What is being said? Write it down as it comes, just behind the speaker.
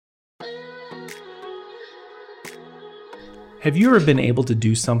Have you ever been able to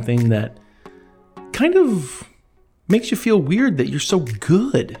do something that kind of makes you feel weird that you're so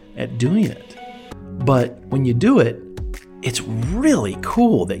good at doing it? But when you do it, it's really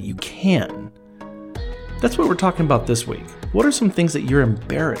cool that you can. That's what we're talking about this week. What are some things that you're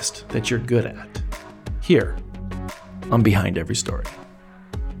embarrassed that you're good at? Here on Behind Every Story.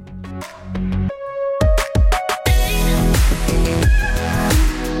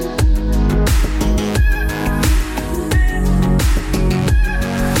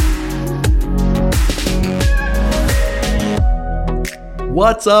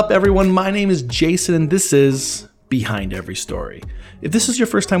 What's up, everyone? My name is Jason, and this is Behind Every Story. If this is your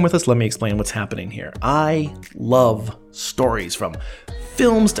first time with us, let me explain what's happening here. I love stories, from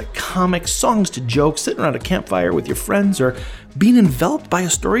films to comics, songs to jokes, sitting around a campfire with your friends, or being enveloped by a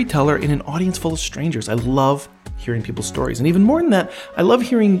storyteller in an audience full of strangers. I love hearing people's stories, and even more than that, I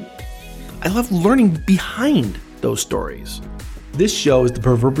love learning behind those stories. This show is the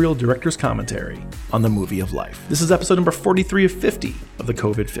proverbial director's commentary on the movie of life. This is episode number 43 of 50 of the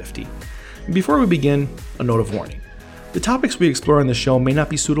COVID 50. And before we begin, a note of warning. The topics we explore on the show may not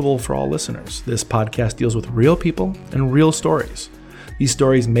be suitable for all listeners. This podcast deals with real people and real stories. These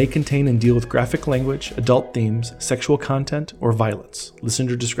stories may contain and deal with graphic language, adult themes, sexual content, or violence.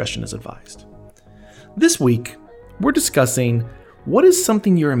 Listener discretion is advised. This week, we're discussing what is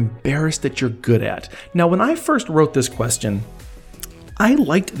something you're embarrassed that you're good at. Now, when I first wrote this question, I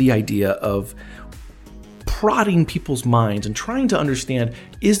liked the idea of prodding people's minds and trying to understand,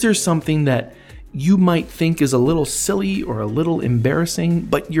 is there something that you might think is a little silly or a little embarrassing,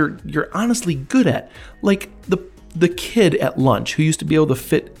 but you're honestly good at? Like the kid at lunch who used to be able to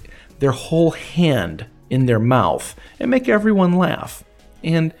fit their whole hand in their mouth and make everyone laugh.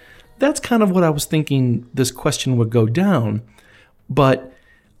 And that's kind of what I was thinking this question would go down. But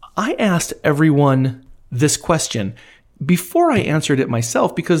I asked everyone this question before I answered it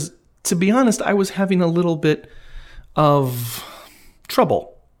myself, because to be honest, I was having a little bit of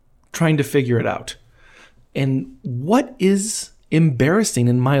trouble trying to figure it out. And what is embarrassing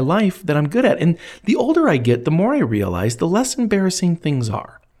in my life that I'm good at? And the older I get, the more I realize the less embarrassing things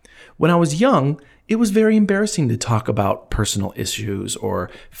are. When I was young, it was very embarrassing to talk about personal issues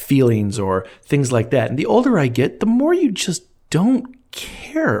or feelings or things like that. And the older I get, the more you just don't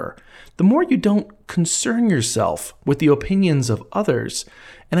care. The more you don't concern yourself with the opinions of others.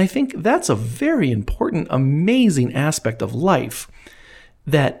 And I think that's a very important, amazing aspect of life,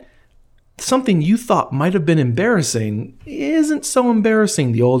 that something you thought might have been embarrassing isn't so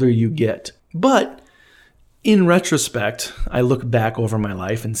embarrassing the older you get. But in retrospect, I look back over my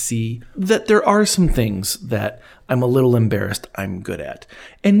life and see that there are some things that I'm a little embarrassed I'm good at.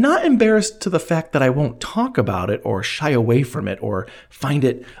 And not embarrassed to the fact that I won't talk about it or shy away from it or find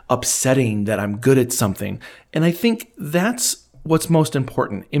it upsetting that I'm good at something. And I think that's what's most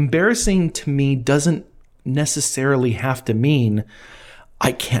important. Embarrassing to me doesn't necessarily have to mean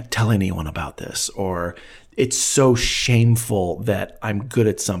I can't tell anyone about this, or it's so shameful that I'm good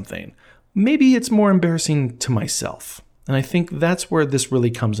at something. Maybe it's more embarrassing to myself. And I think that's where this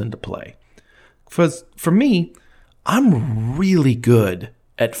really comes into play. For me, I'm really good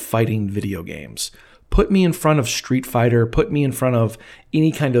at fighting video games. Put me in front of Street Fighter, put me in front of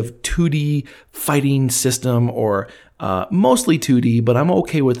any kind of 2D fighting system, or mostly 2D, but I'm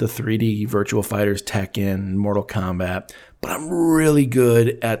okay with the 3D Virtual Fighters, Tekken, Mortal Kombat. But I'm really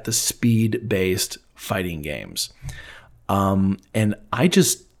good at the speed-based fighting games. And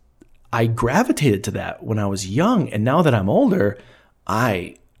I gravitated to that when I was young, and now that I'm older,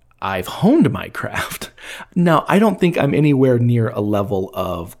 I've honed my craft. Now, I don't think I'm anywhere near a level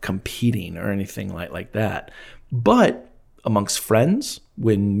of competing or anything like that. But amongst friends,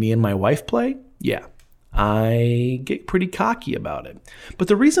 when me and my wife play, yeah, I get pretty cocky about it. But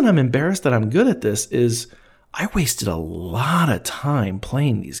the reason I'm embarrassed that I'm good at this is I wasted a lot of time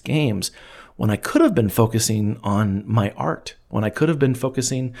playing these games when I could have been focusing on my art, when I could have been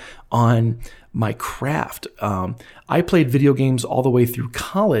focusing on my craft. I played video games all the way through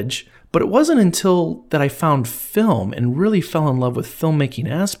college, but it wasn't until that I found film and really fell in love with filmmaking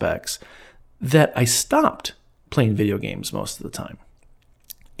aspects that I stopped playing video games most of the time.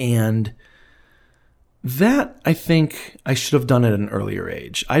 And that, I think, I should have done at an earlier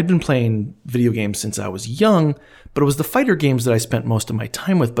age. I'd been playing video games since I was young, but it was the fighter games that I spent most of my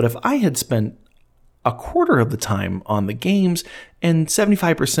time with. But if I had spent a quarter of the time on the games and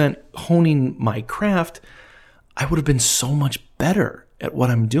 75% honing my craft, I would have been so much better at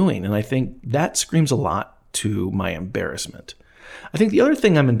what I'm doing. And I think that screams a lot to my embarrassment. I think the other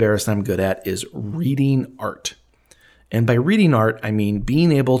thing I'm embarrassed I'm good at is reading art. And by reading art, I mean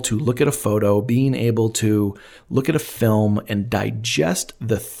being able to look at a photo, being able to look at a film and digest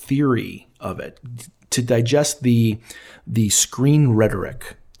the theory of it, to digest the screen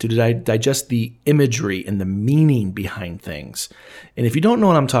rhetoric, to digest the imagery and the meaning behind things. And if you don't know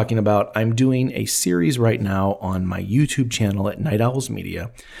what I'm talking about, I'm doing a series right now on my YouTube channel at Night Owls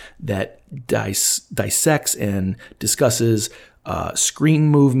Media that dissects and discusses screen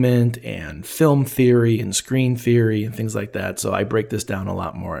movement and film theory and screen theory and things like that. So I break this down a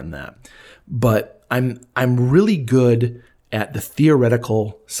lot more in that. But I'm really good at the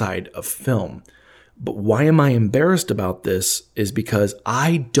theoretical side of film. But why am I embarrassed about this is because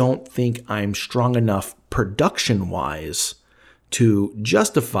I don't think I'm strong enough production-wise to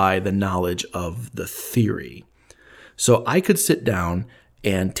justify the knowledge of the theory. So I could sit down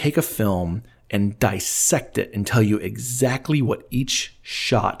and take a film and dissect it and tell you exactly what each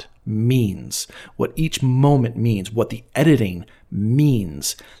shot means, what each moment means, what the editing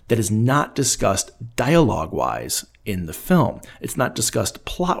means that is not discussed dialogue-wise in the film. It's not discussed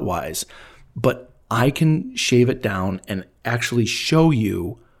plot-wise, but I can shave it down and actually show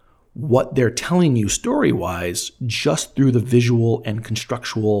you what they're telling you story-wise just through the visual and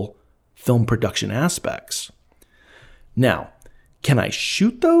constructual film production aspects. Now, can I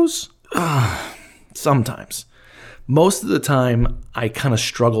shoot those? Sometimes. Most of the time, I kind of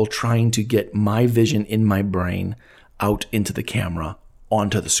struggle trying to get my vision in my brain out into the camera,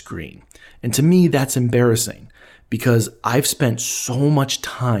 onto the screen. And to me, that's embarrassing because I've spent so much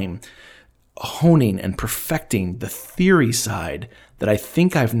time honing and perfecting the theory side that I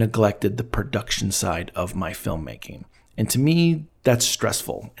think I've neglected the production side of my filmmaking. And to me, that's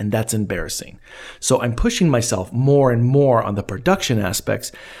stressful and that's embarrassing. So I'm pushing myself more and more on the production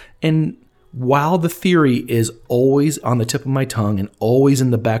aspects. And while the theory is always on the tip of my tongue and always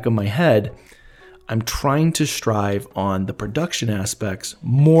in the back of my head, I'm trying to strive on the production aspects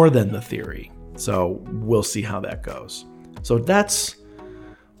more than the theory. So we'll see how that goes. So that's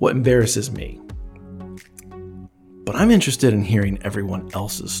what embarrasses me. But I'm interested in hearing everyone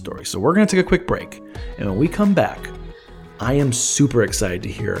else's story. So we're going to take a quick break. And when we come back, I am super excited to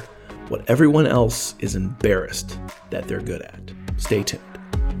hear what everyone else is embarrassed that they're good at. Stay tuned.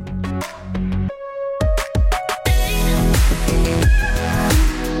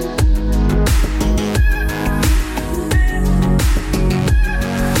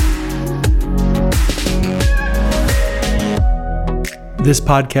 This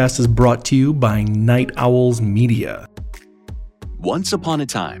podcast is brought to you by Night Owls Media. Once upon a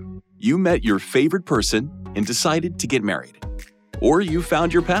time, you met your favorite person and decided to get married. Or you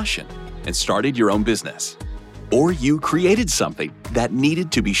found your passion and started your own business. Or you created something that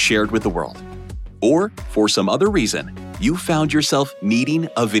needed to be shared with the world. Or, for some other reason, you found yourself needing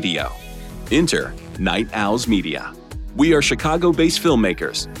a video. Enter Night Owls Media. We are Chicago-based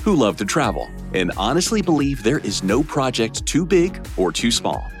filmmakers who love to travel and honestly believe there is no project too big or too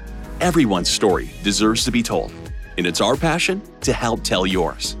small. Everyone's story deserves to be told, and it's our passion to help tell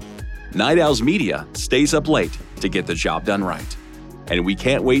yours. Night Owls Media stays up late to get the job done right, and we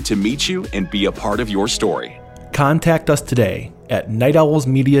can't wait to meet you and be a part of your story. Contact us today at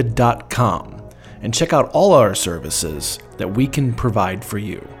nightowlsmedia.com and check out all our services that we can provide for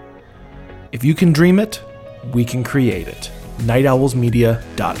you. If you can dream it, we can create it.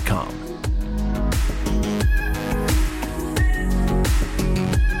 nightowlsmedia.com.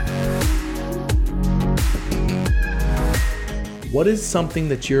 What is something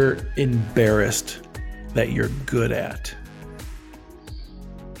that you're embarrassed that you're good at?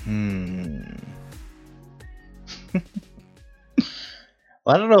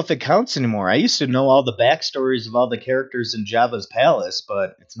 Well, I don't know if it counts anymore. I used to know all the backstories of all the characters in Jabba's palace,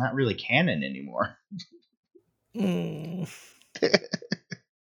 but it's not really canon anymore.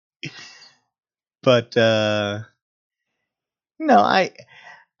 But no,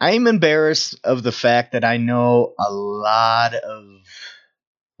 I'm embarrassed of the fact that I know a lot of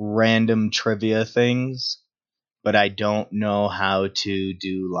random trivia things, but I don't know how to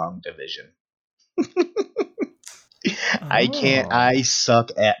do long division. I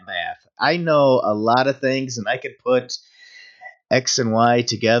suck at math. I know a lot of things and I could put X and Y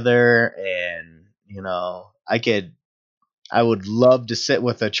together and, I would love to sit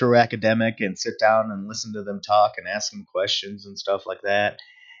with a true academic and sit down and listen to them talk and ask them questions and stuff like that.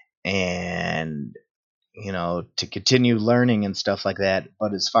 And, to continue learning and stuff like that.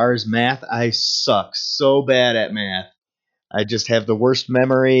 But as far as math, I suck so bad at math. I just have the worst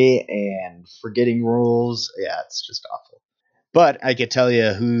memory and forgetting rules. Yeah, it's just awful. But I could tell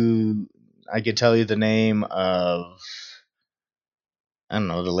you the name of, I don't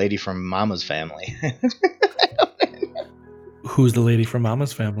know, the lady from Mama's Family. Who's the lady from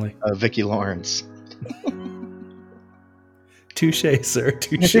Mama's Family? Vicki Lawrence. Touche, sir.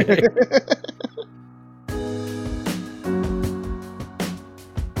 Touche.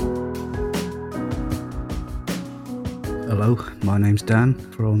 Hello, my name's Dan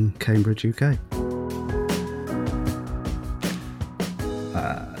from Cambridge, UK.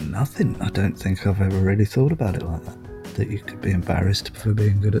 Nothing. I don't think I've ever really thought about it like that you could be embarrassed for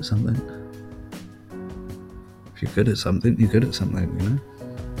being good at something. If you're good at something, you're good at something, you know?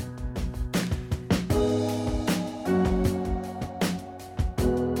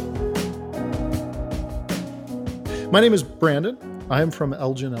 My name is Brandon. I am from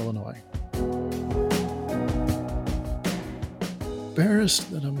Elgin, Illinois.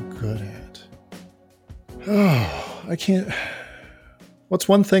 Embarrassed that I'm good at. Oh, I can't. What's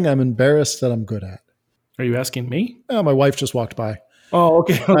one thing I'm embarrassed that I'm good at? Are you asking me? Oh, my wife just walked by. Oh,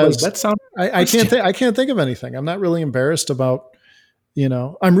 okay. That sounds. I can't think of anything. I'm not really embarrassed about.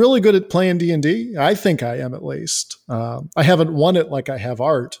 I'm really good at playing D&D. I think I am, at least. I haven't won it like I have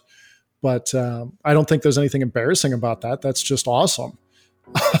art, but I don't think there's anything embarrassing about that. That's just awesome.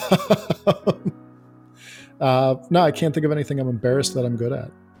 No, I can't think of anything I'm embarrassed that I'm good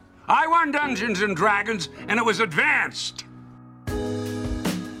at. I won Dungeons and Dragons, and it was advanced.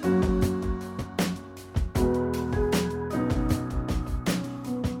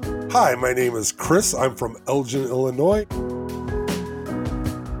 Hi, my name is Chris. I'm from Elgin, Illinois.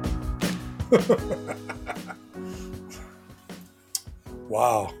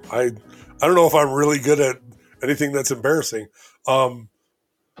 Wow. I don't know if I'm really good at anything that's embarrassing. I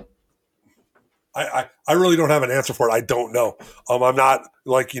really don't have an answer for it. I don't know. I'm not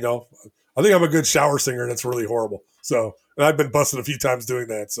I think I'm a good shower singer, and it's really horrible. So, and I've been busted a few times doing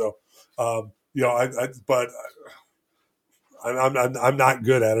that. So, I'm not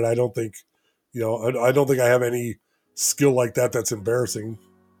good at it. I don't think, I don't think I have any skill like that that's embarrassing.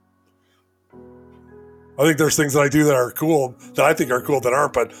 I think there's things that I do that are cool, that I think are cool that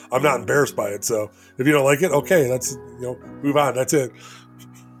aren't, but I'm not embarrassed by it. So if you don't like it, okay, that's, move on. That's it.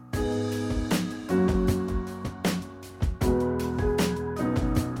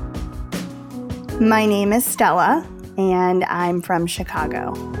 My name is Stella, and I'm from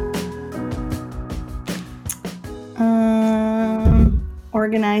Chicago.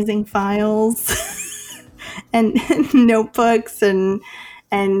 Organizing files and notebooks and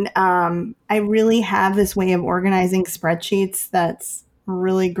I really have this way of organizing spreadsheets that's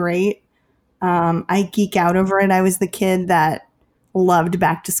really great. I geek out over it. I was the kid that loved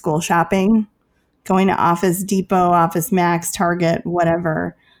back to school shopping, going to Office Depot, Office Max, Target,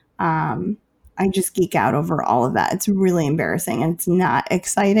 whatever. I just geek out over all of that. It's really embarrassing and it's not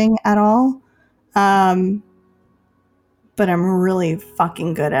exciting at all. But I'm really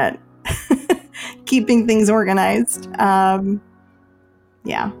fucking good at keeping things organized.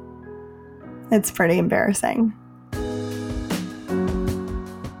 Yeah, it's pretty embarrassing.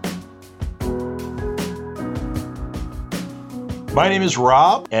 My name is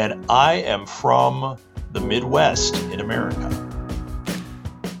Rob, and I am from the Midwest in America.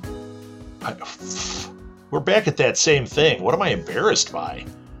 We're back at that same thing. What am I embarrassed by?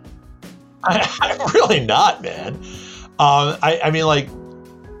 I'm really not, man. I mean, like,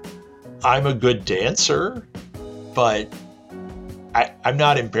 I'm a good dancer, but I'm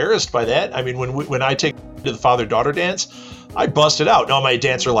not embarrassed by that. I mean, when I take to the father-daughter dance, I bust it out. Now, am I a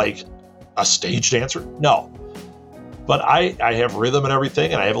dancer like a stage dancer? No. But I have rhythm and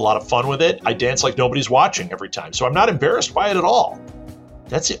everything, and I have a lot of fun with it. I dance like nobody's watching every time. So I'm not embarrassed by it at all.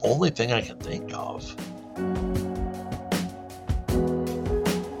 That's the only thing I can think of.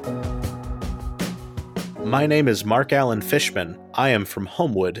 My name is Mark Allen Fishman. I am from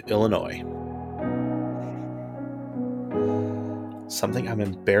Homewood, Illinois. Something I'm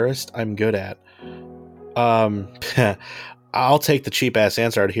embarrassed I'm good at. I'll take the cheap ass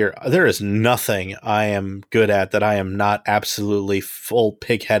answer out here. There is nothing I am good at that I am not absolutely full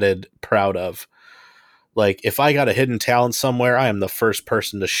pig-headed proud of. Like, if I got a hidden talent somewhere, I am the first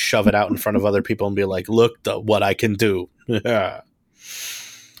person to shove it out in front of other people and be like, look what I can do.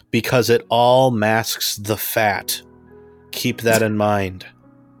 Because it all masks the fat. Keep that in mind.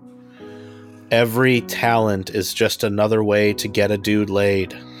 Every talent is just another way to get a dude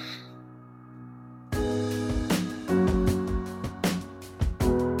laid.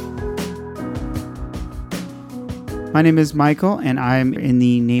 My name is Michael, and I'm in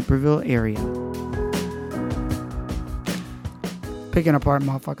the Naperville area. Picking apart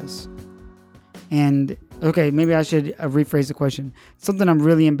motherfuckers. And, okay, maybe I should rephrase the question. Something I'm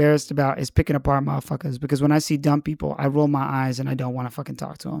really embarrassed about is picking apart motherfuckers, because when I see dumb people, I roll my eyes and I don't want to fucking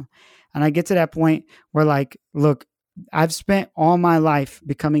talk to them. And I get to that point where, like, look, I've spent all my life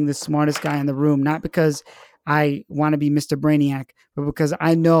becoming the smartest guy in the room, not because I want to be Mr. Brainiac, but because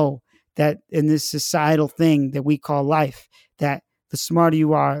I know that in this societal thing that we call life, that the smarter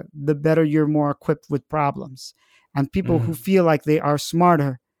you are, the better you're more equipped with problems. And people who feel like they are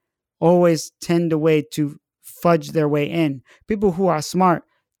smarter always tend a way to fudge their way in. People who are smart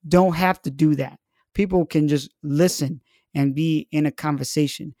don't have to do that. People can just listen and be in a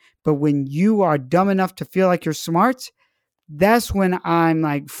conversation. But when you are dumb enough to feel like you're smart, that's when I'm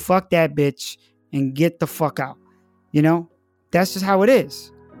like, fuck that bitch and get the fuck out. You know, that's just how it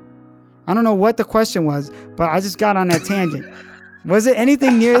is. I don't know what the question was, but I just got on that tangent. Was it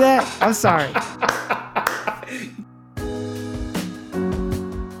anything near that? I'm sorry.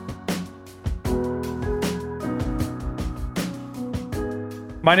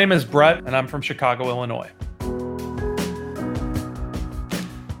 My name is Brett, and I'm from Chicago, Illinois.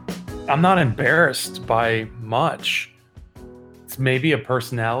 I'm not embarrassed by much. It's maybe a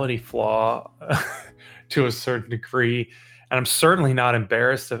personality flaw to a certain degree, and I'm certainly not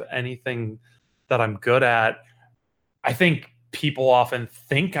embarrassed of anything that I'm good at. I think people often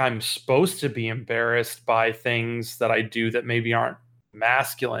think I'm supposed to be embarrassed by things that I do that maybe aren't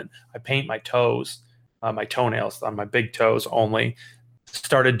masculine. I paint my toes, my toenails on my big toes only.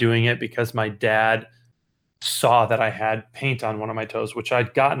 Started doing it because my dad saw that I had paint on one of my toes, which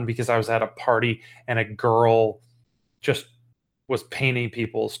I'd gotten because I was at a party and a girl just was painting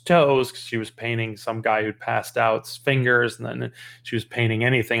people's toes because she was painting some guy who'd passed out's fingers, and then she was painting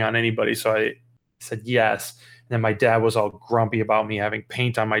anything on anybody. So I said yes. And then my dad was all grumpy about me having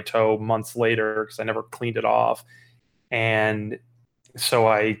paint on my toe months later because I never cleaned it off. And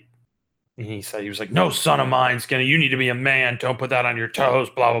so he said, he was like, no son of mine, Skinny, you need to be a man. Don't put that on your toes,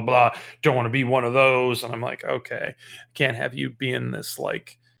 blah, blah, blah. Don't want to be one of those. And I'm like, okay, can't have you being this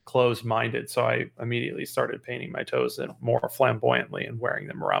like closed-minded. So I immediately started painting my toes more flamboyantly and wearing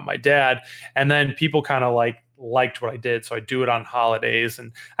them around my dad. And then people kind of liked what I did. So I do it on holidays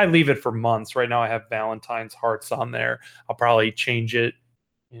and I leave it for months. Right now I have Valentine's hearts on there. I'll probably change it,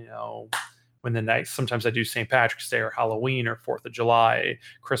 when the night, sometimes I do St. Patrick's Day or Halloween or 4th of July,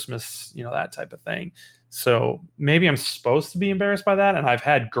 Christmas, that type of thing. So maybe I'm supposed to be embarrassed by that. And I've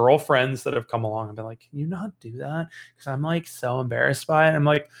had girlfriends that have come along and been like, can you not do that? Because I'm like so embarrassed by it. And I'm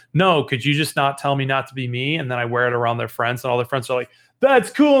like, no, could you just not tell me not to be me? And then I wear it around their friends and all their friends are like,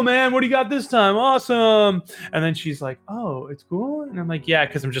 that's cool, man. What do you got this time? Awesome. And then she's like, oh, it's cool. And I'm like, yeah,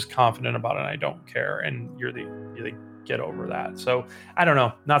 because I'm just confident about it. And I don't care. And you're the get over that. So I don't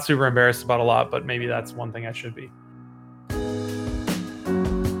know, not super embarrassed about a lot, but maybe that's one thing I should be.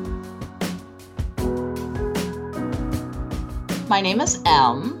 My name is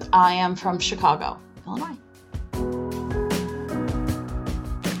Em. I am from Chicago, Illinois.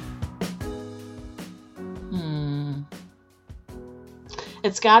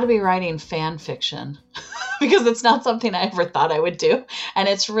 It's got to be writing fan fiction because it's not something I ever thought I would do. And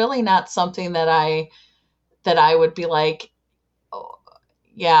it's really not something that I would be like, oh,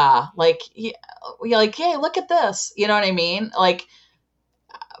 yeah, like, yeah, like, hey, look at this. You know what I mean? Like,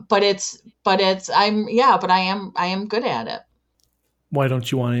 but I am good at it. Why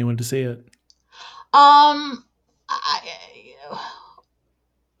don't you want anyone to see it?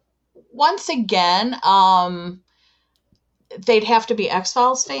 Once again, they'd have to be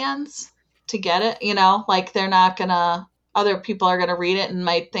X-Files fans to get it, like they're not gonna, other people are gonna read it and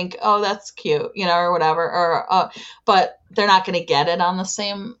might think, oh, that's cute, or whatever, or but they're not gonna get it on the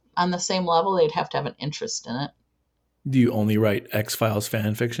same level. They'd have to have an interest in it. Do you only write X-Files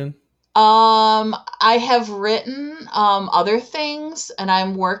fan fiction? I have written other things, and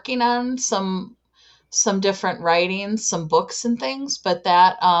I'm working on some different writings, some books and things, but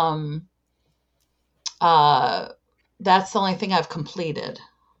that that's the only thing I've completed.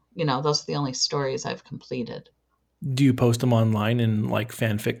 Those are the only stories I've completed. Do you post them online in like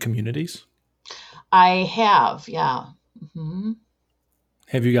fanfic communities? I have, yeah. Mm-hmm.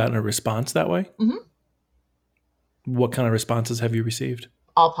 Have you gotten a response that way? Mm-hmm. What kind of responses have you received?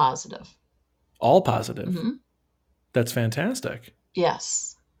 All positive. All positive? Mm-hmm. That's fantastic.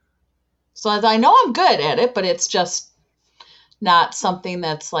 Yes. So I know I'm good at it, but it's just not something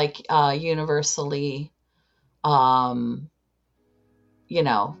that's like universally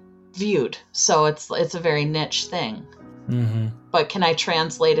viewed. So it's a very niche thing. Mm-hmm. But can I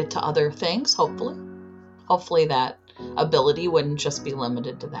translate it to other things? Hopefully that ability wouldn't just be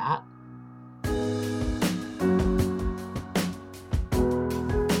limited to that.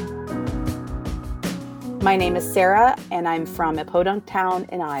 My name is Sarah, and I'm from a podunk town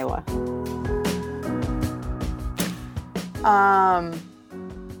in Iowa.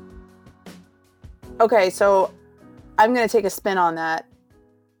 Okay, so I'm going to take a spin on that.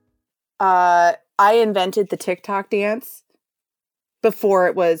 I invented the TikTok dance before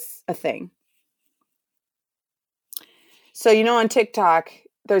it was a thing. So, on TikTok,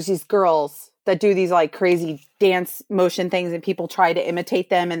 there's these girls that do these like crazy dance motion things and people try to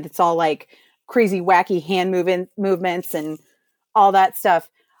imitate them. And it's all like crazy, wacky hand movements and all that stuff.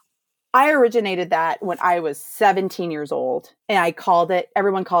 I originated that when I was 17 years old, and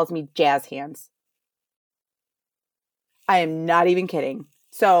everyone calls me jazz hands. I am not even kidding.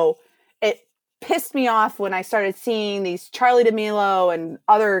 So it pissed me off when I started seeing these Charli D'Amelio and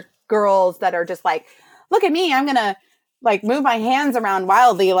other girls that are just like, look at me, I'm going to like move my hands around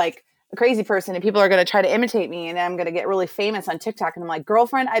wildly like a crazy person, and people are going to try to imitate me, and I'm going to get really famous on TikTok. And I'm like,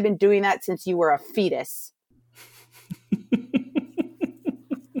 girlfriend, I've been doing that since you were a fetus.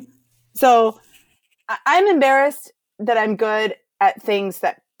 So I'm embarrassed that I'm good at things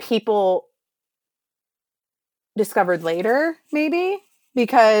that people discovered later, maybe,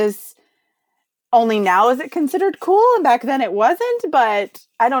 because only now is it considered cool, and back then it wasn't. But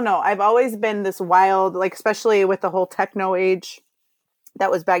I don't know. I've always been this wild, like, especially with the whole techno age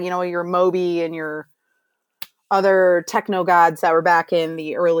that was back, your Moby and your other techno gods that were back in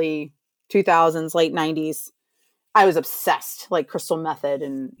the early 2000s, late 90s. I was obsessed, like Crystal Method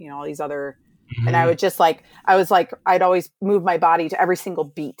and, all these other, and I would just I'd always move my body to every single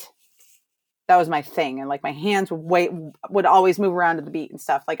beat. That was my thing. And like my hands would always move around to the beat and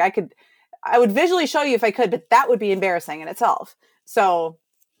stuff. Like I would visually show you if I could, but that would be embarrassing in itself. So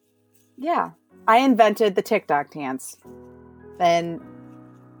yeah, I invented the TikTok dance. And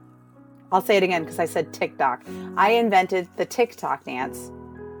I'll say it again because I said TikTok. I invented the TikTok dance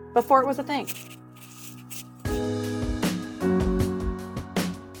before it was a thing.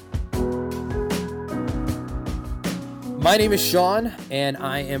 My name is Sean, and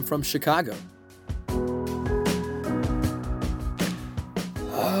I am from Chicago.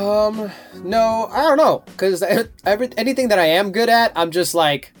 No, I don't know, because anything that I am good at, I'm just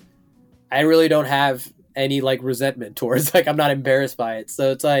like, I really don't have any like resentment towards. Like, I'm not embarrassed by it.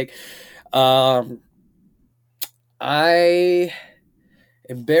 So it's like, I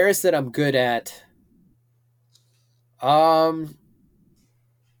embarrassed that I'm good at. I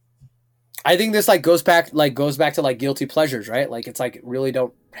think this like goes back to like guilty pleasures, right? Like it's like really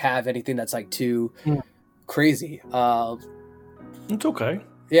don't have anything that's like too crazy. It's okay.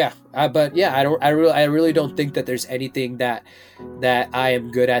 Yeah, but yeah, I really don't think that there's anything that I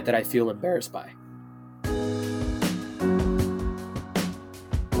am good at that I feel embarrassed by.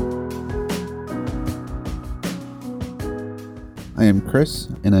 I am Chris,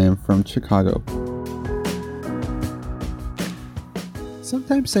 and I am from Chicago.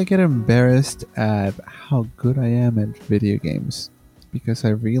 Sometimes I get embarrassed at how good I am at video games because I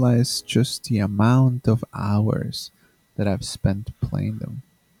realize just the amount of hours that I've spent playing them.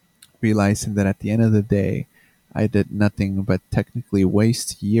 Realizing that at the end of the day, I did nothing but technically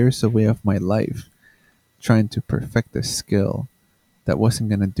waste years away of my life trying to perfect a skill that wasn't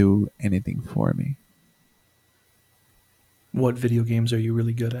going to do anything for me. What video games are you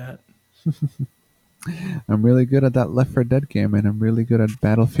really good at? I'm really good at that Left 4 Dead game, and I'm really good at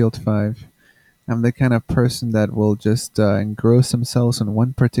Battlefield 5. I'm the kind of person that will just engross themselves in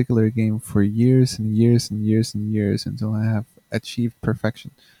one particular game for years and years and years and years until I have achieved perfection.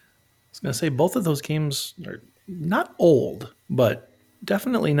 I was going to say, both of those games are not old, but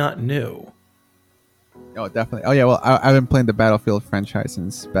definitely not new. Oh, definitely. Oh, yeah, well, I've been playing the Battlefield franchise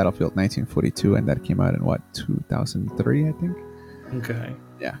since Battlefield 1942, and that came out in, 2003, I think? Okay.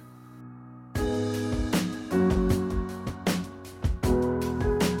 Yeah.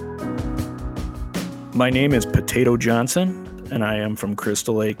 My name is Potato Johnson, and I am from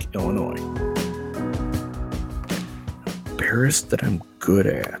Crystal Lake, Illinois. Embarrassed that I'm good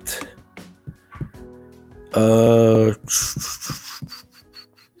at. I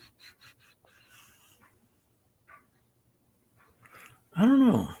don't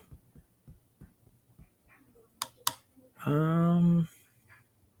know.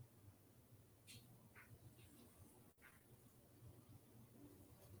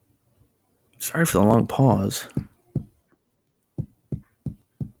 Sorry for the long pause.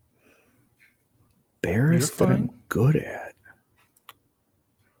 Embarrassed that I'm good at.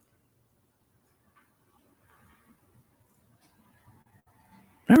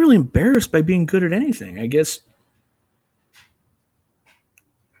 Not really embarrassed by being good at anything. I guess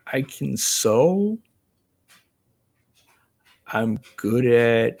I can sew. I'm good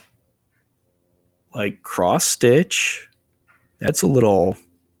at like cross stitch. That's a little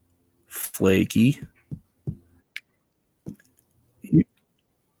flaky.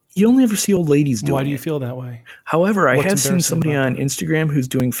 you only ever see old ladies doing Why do you it. feel that way? However, I What's have seen embarrassing somebody about on Instagram who's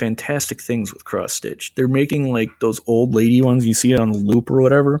doing fantastic things with cross stitch. They're making like those old lady ones, you see it on loop or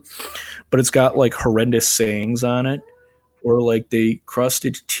whatever, but it's got like horrendous sayings on it. Or like they cross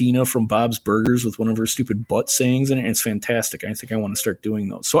stitch Tina from Bob's Burgers with one of her stupid butt sayings in it. And it's fantastic. I think I want to start doing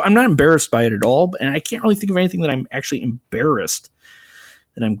those. So I'm not embarrassed by it at all. And I can't really think of anything that I'm actually embarrassed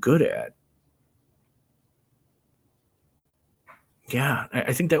that I'm good at. Yeah,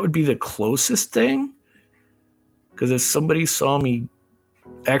 I think that would be the closest thing. Because if somebody saw me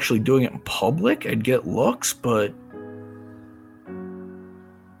actually doing it in public, I'd get looks. But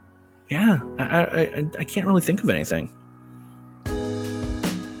yeah, I can't really think of anything.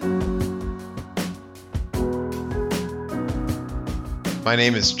 My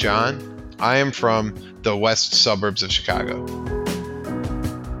name is John. I am from the west suburbs of Chicago.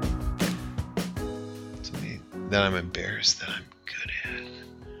 Something that I'm embarrassed that I'm good at.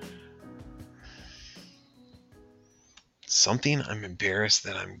 Something I'm embarrassed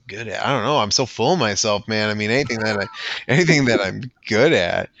that I'm good at. I don't know. I'm so full of myself, man. I mean, anything that I'm good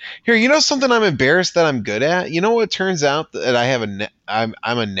at. Here, you know something I'm embarrassed that I'm good at? You know what turns out that I have I'm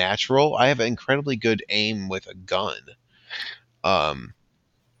a natural. I have an incredibly good aim with a gun.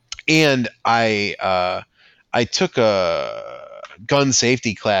 And I took a gun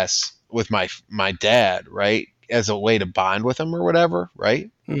safety class with my dad, right, as a way to bond with him or whatever, right?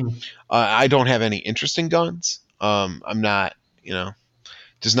 I don't have any interest in guns. I'm not,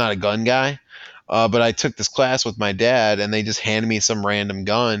 just not a gun guy. But I took this class with my dad, and they just handed me some random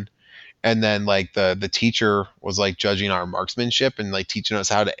gun, and then like the teacher was like judging our marksmanship and like teaching us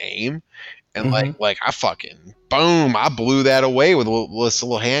how to aim. And like I fucking boom, I blew that away with this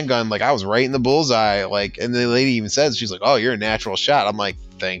little handgun. Like I was right in the bullseye. Like, and the lady even says, she's like, "Oh, you're a natural shot." I'm like,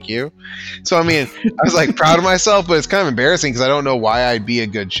 "Thank you." So I mean, I was like proud of myself, but it's kind of embarrassing because I don't know why I'd be a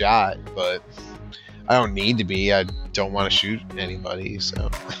good shot, but I don't need to be. I don't want to shoot anybody,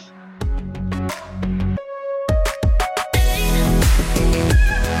 so.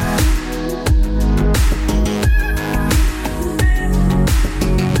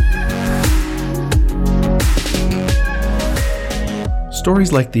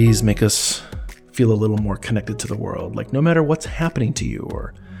 Stories like these make us feel a little more connected to the world. Like no matter what's happening to you,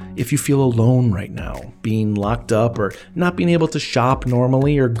 or if you feel alone right now, being locked up or not being able to shop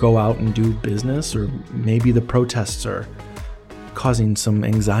normally or go out and do business, or maybe the protests are causing some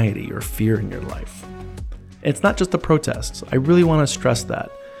anxiety or fear in your life. It's not just the protests. I really want to stress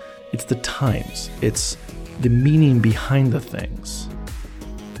that. It's the times. It's the meaning behind the things.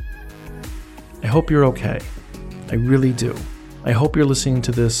 I hope you're okay. I really do. I hope you're listening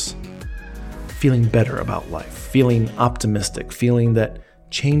to this feeling better about life, feeling optimistic, feeling that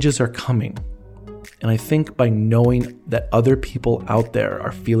changes are coming. And I think by knowing that other people out there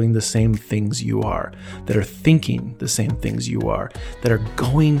are feeling the same things you are, that are thinking the same things you are, that are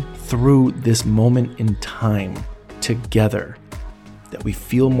going through this moment in time together, that we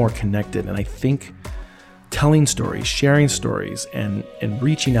feel more connected. And I think telling stories, sharing stories, and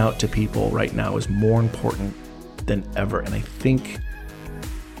reaching out to people right now is more important than ever. And I think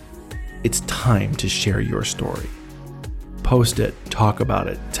it's time to share your story. Post it, talk about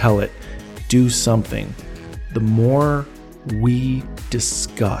it, tell it, do something. The more we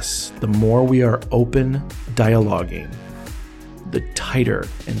discuss, the more we are open dialoguing, the tighter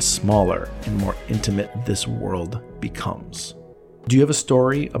and smaller and more intimate this world becomes. Do you have a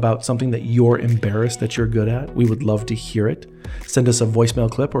story about something that you're embarrassed that you're good at? We would love to hear it. Send us a voicemail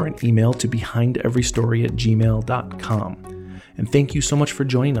clip or an email to behindeverystory@gmail.com. And thank you so much for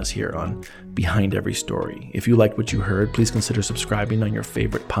joining us here on Behind Every Story. If you liked what you heard, please consider subscribing on your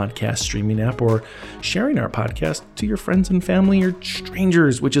favorite podcast streaming app, or sharing our podcast to your friends and family or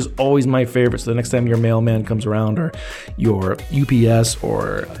strangers, which is always my favorite. So the next time your mailman comes around, or your UPS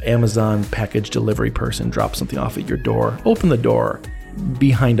or Amazon package delivery person drops something off at your door, open the door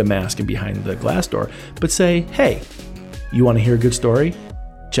behind a mask and behind the glass door, but say, "Hey, you want to hear a good story?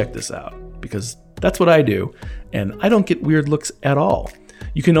 Check this out," because that's what I do, and I don't get weird looks at all.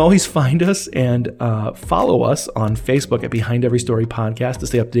 You can always find us and follow us on Facebook at Behind Every Story Podcast to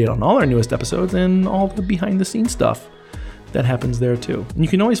stay up to date on all our newest episodes and all the behind-the-scenes stuff that happens there too. And you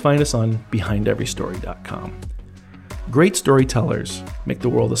can always find us on BehindEveryStory.com. Great storytellers make the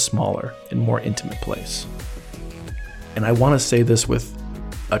world a smaller and more intimate place. And I want to say this with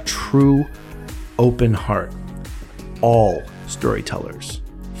a true open heart. All storytellers,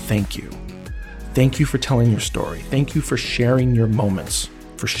 thank you. Thank you for telling your story. Thank you for sharing your moments,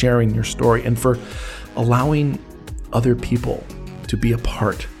 for sharing your story, and for allowing other people to be a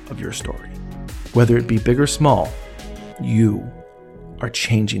part of your story. Whether it be big or small, you are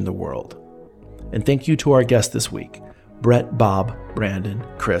changing the world. And thank you to our guests this week, Brett, Bob, Brandon,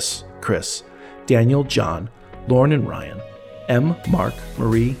 Chris, Daniel, John, Lauren and Ryan, M, Mark,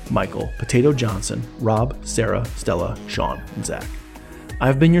 Marie, Michael, Potato Johnson, Rob, Sarah, Stella, Sean, and Zach.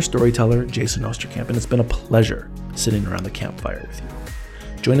 I've been your storyteller, Jason Osterkamp, and it's been a pleasure sitting around the campfire with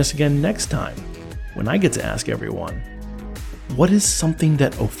you. Join us again next time when I get to ask everyone, what is something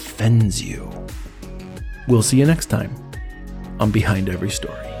that offends you? We'll see you next time on Behind Every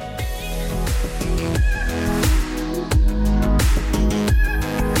Story.